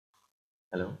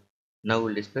Hello. Now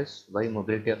we'll discuss why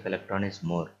mobility of electron is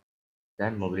more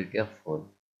than mobility of hole.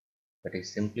 That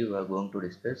is simply we are going to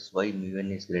discuss why mu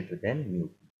n is greater than mu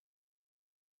p.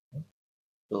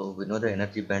 So we know the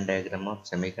energy band diagram of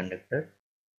semiconductor,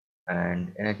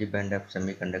 and energy band of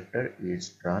semiconductor is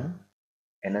drawn.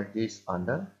 Energy is on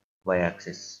the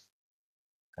y-axis,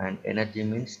 and energy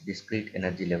means discrete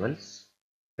energy levels.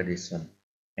 That is one.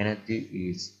 Energy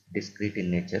is discrete in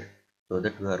nature, so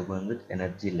that we are going with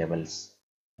energy levels.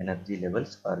 Energy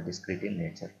levels are discrete in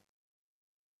nature.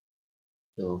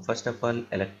 So first of all,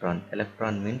 electron.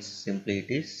 Electron means simply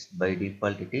it is by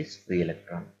default it is free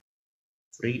electron.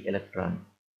 Free electron.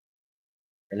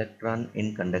 Electron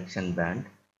in conduction band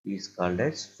is called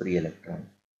as free electron.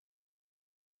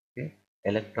 Okay.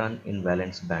 Electron in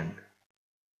valence band.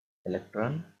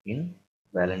 Electron in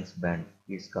valence band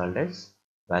is called as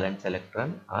valence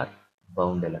electron or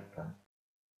bound electron.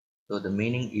 So the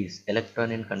meaning is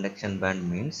electron in conduction band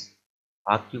means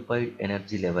occupied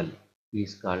energy level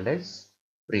is called as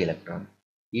free electron.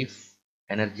 If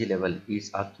energy level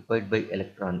is occupied by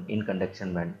electron in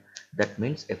conduction band, that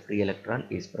means a free electron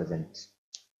is present.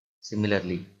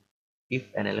 Similarly, if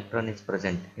an electron is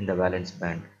present in the valence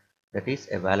band, that is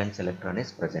a valence electron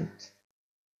is present.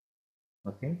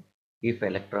 Okay. If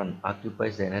electron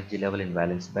occupies the energy level in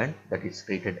valence band, that is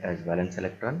treated as valence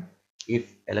electron.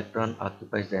 If electron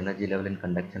occupies the energy level in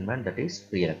conduction band, that is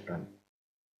free electron.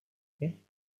 Okay.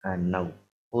 And now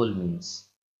hole means,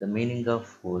 the meaning of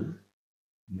hole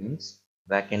means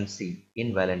vacancy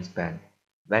in valence band.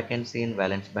 Vacancy in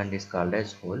valence band is called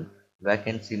as hole.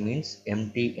 Vacancy means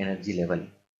empty energy level.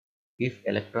 If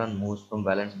electron moves from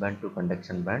valence band to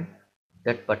conduction band,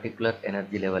 that particular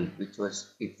energy level which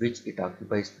it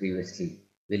occupies previously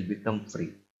will become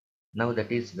free. Now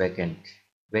that is vacant.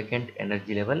 Vacant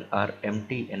energy level or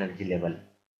empty energy level.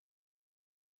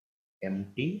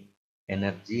 Empty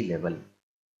energy level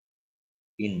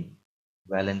in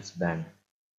valence band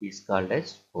is called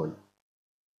as hole.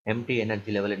 Empty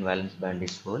energy level in valence band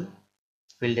is hole.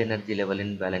 Filled energy level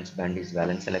in valence band is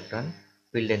valence electron.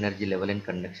 Filled energy level in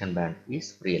conduction band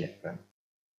is free electron.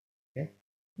 Okay.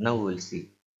 Now we will see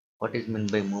what is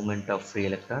meant by movement of free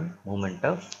electron, movement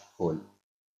of hole.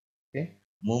 Okay.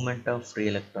 Movement of free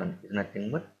electron is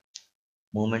nothing but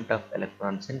movement of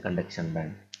electrons in conduction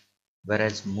band.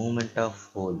 Whereas movement of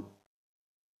hole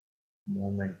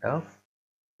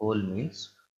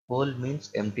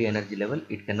means empty energy level,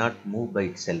 it cannot move by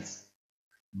itself.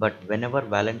 But whenever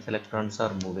valence electrons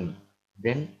are moving,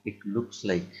 then it looks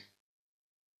like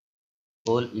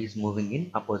hole is moving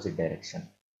in opposite direction.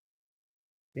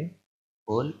 Okay.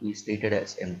 Hole is treated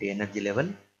as empty energy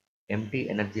level. Empty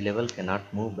energy level cannot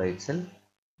move by itself,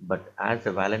 but as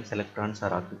the valence electrons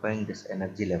are occupying this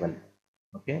energy level,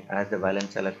 okay, as the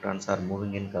valence electrons are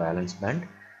moving in valence band,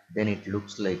 then it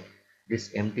looks like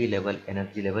this empty level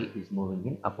energy level is moving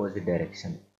in opposite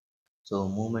direction. So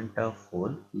movement of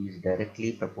hole is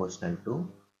directly proportional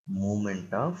to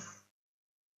movement of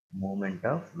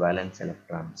valence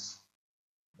electrons.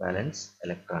 Valence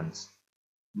electrons.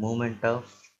 Movement of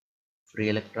free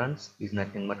electrons is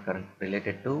nothing but current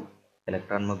related to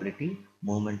electron mobility.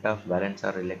 Movement of valence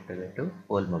are related to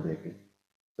hole mobility.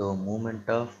 So movement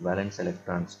of valence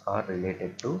electrons are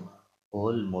related to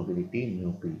hole mobility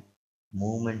mu p.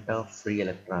 Movement of free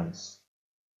electrons.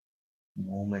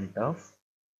 Movement of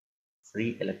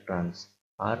free electrons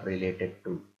are related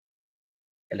to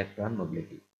electron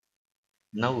mobility.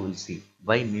 Now we will see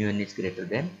why mu n is greater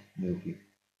than mu p.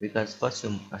 Because first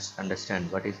you must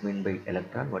understand what is meant by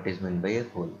electron, what is meant by a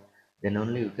hole. Then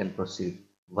only you can proceed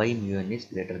why mu n is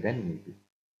greater than mu p.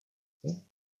 Okay?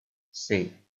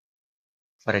 Say,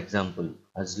 for example,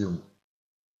 assume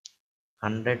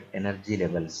 100 energy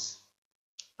levels.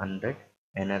 100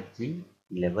 energy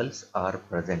levels are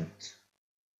present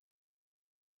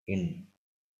in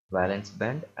valence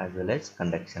band as well as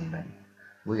conduction band.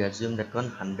 We assume that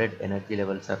 100 energy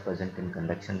levels are present in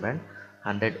conduction band,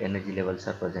 100 energy levels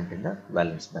are present in the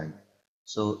valence band.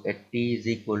 So at T is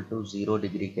equal to 0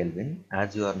 degree Kelvin,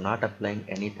 as you are not applying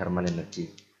any thermal energy.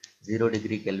 0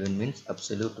 degree Kelvin means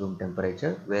absolute room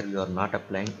temperature, where you are not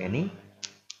applying any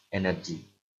energy.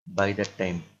 By that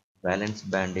time, valence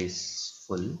band is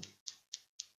full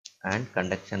and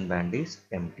conduction band is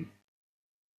empty.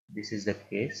 This is the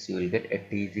case, you will get at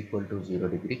T is equal to 0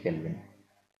 degree Kelvin.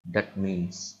 That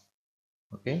means,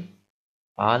 okay,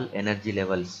 all energy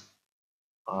levels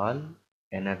all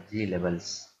energy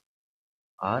levels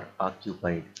are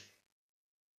occupied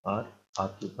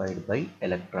by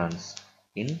electrons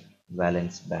in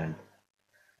valence band.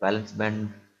 Valence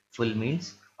band full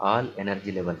means all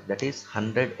energy levels, that is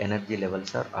 100 energy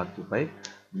levels are occupied.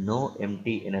 no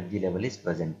empty energy level is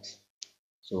present.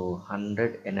 So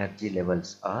 100 energy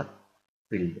levels are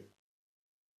filled,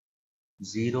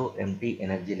 0 empty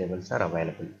energy levels are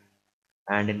available.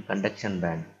 And in conduction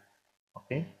band,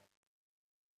 okay,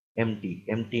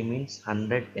 empty means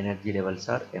 100 energy levels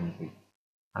are empty.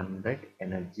 100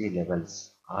 energy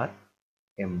levels are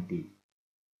empty.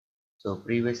 So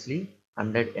previously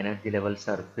 100 energy levels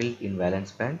are filled in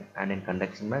valence band, and in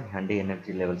conduction band 100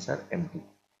 energy levels are empty.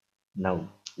 Now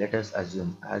let us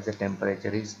assume as the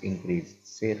temperature is increased,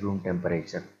 say room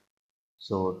temperature,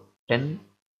 so 10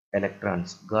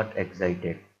 electrons got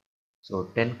excited.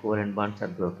 So 10 covalent bonds are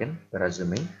broken, we are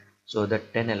assuming. So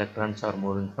that 10 electrons are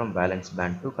moving from valence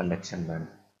band to conduction band.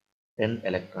 10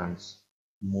 electrons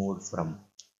moved from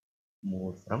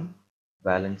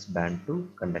valence band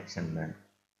to conduction band.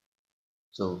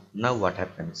 So now what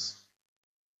happens?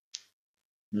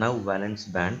 Now valence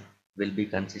band will be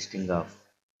consisting of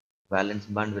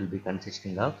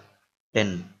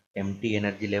 10 empty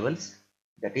energy levels,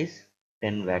 that is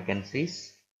 10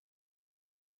 vacancies,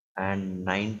 and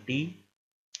 90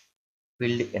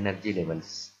 filled energy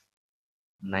levels.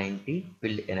 90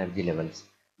 filled energy levels,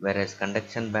 whereas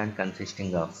conduction band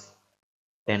consisting of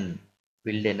 10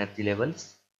 filled energy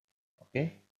levels,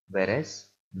 okay, whereas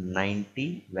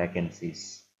 90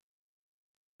 vacancies.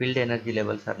 Filled energy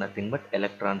levels are nothing but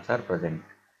electrons are present.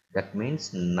 That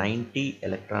means 90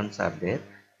 electrons are there,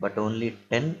 but only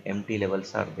 10 empty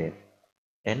levels are there.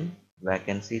 10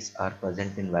 vacancies are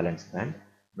present in valence band,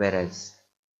 whereas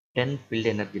 10 filled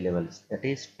energy levels, that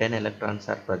is 10 electrons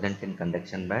are present in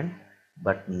conduction band,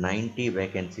 but 90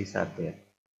 vacancies are there.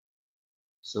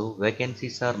 So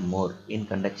vacancies are more in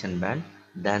conduction band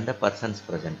than the persons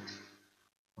present.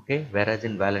 Okay, whereas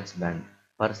in valence band,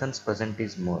 persons present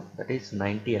is more, that is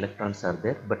 90 electrons are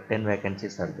there, but 10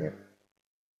 vacancies are there.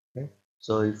 Okay,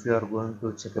 so if you are going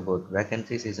to check about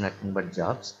vacancies is nothing but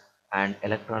jobs, and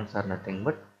electrons are nothing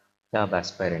but job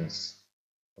aspirants.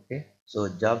 Okay, so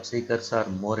job seekers are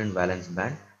more in valence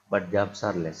band, but jobs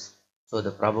are less. So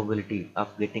the probability of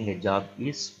getting a job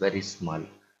is very small.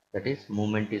 That is,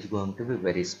 movement is going to be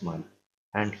very small.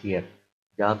 And here,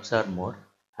 jobs are more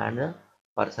and the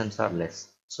persons are less.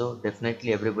 So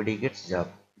definitely everybody gets job.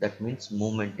 That means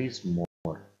movement is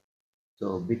more.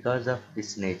 So because of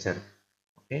this nature,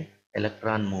 okay,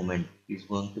 electron movement is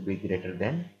going to be greater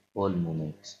than hole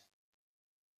movement.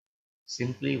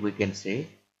 Simply we can say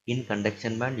in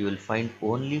conduction band you will find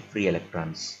only free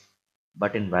electrons,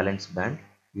 but in valence band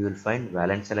you will find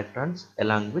valence electrons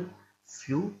along with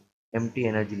few empty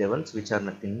energy levels which are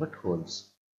nothing but holes.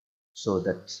 So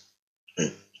that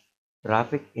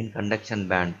traffic in conduction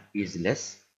band is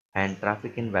less and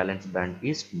traffic in valence band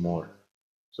is more.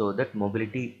 So that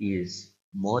mobility is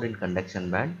more in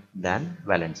conduction band than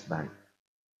valence band.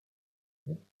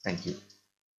 Thank you.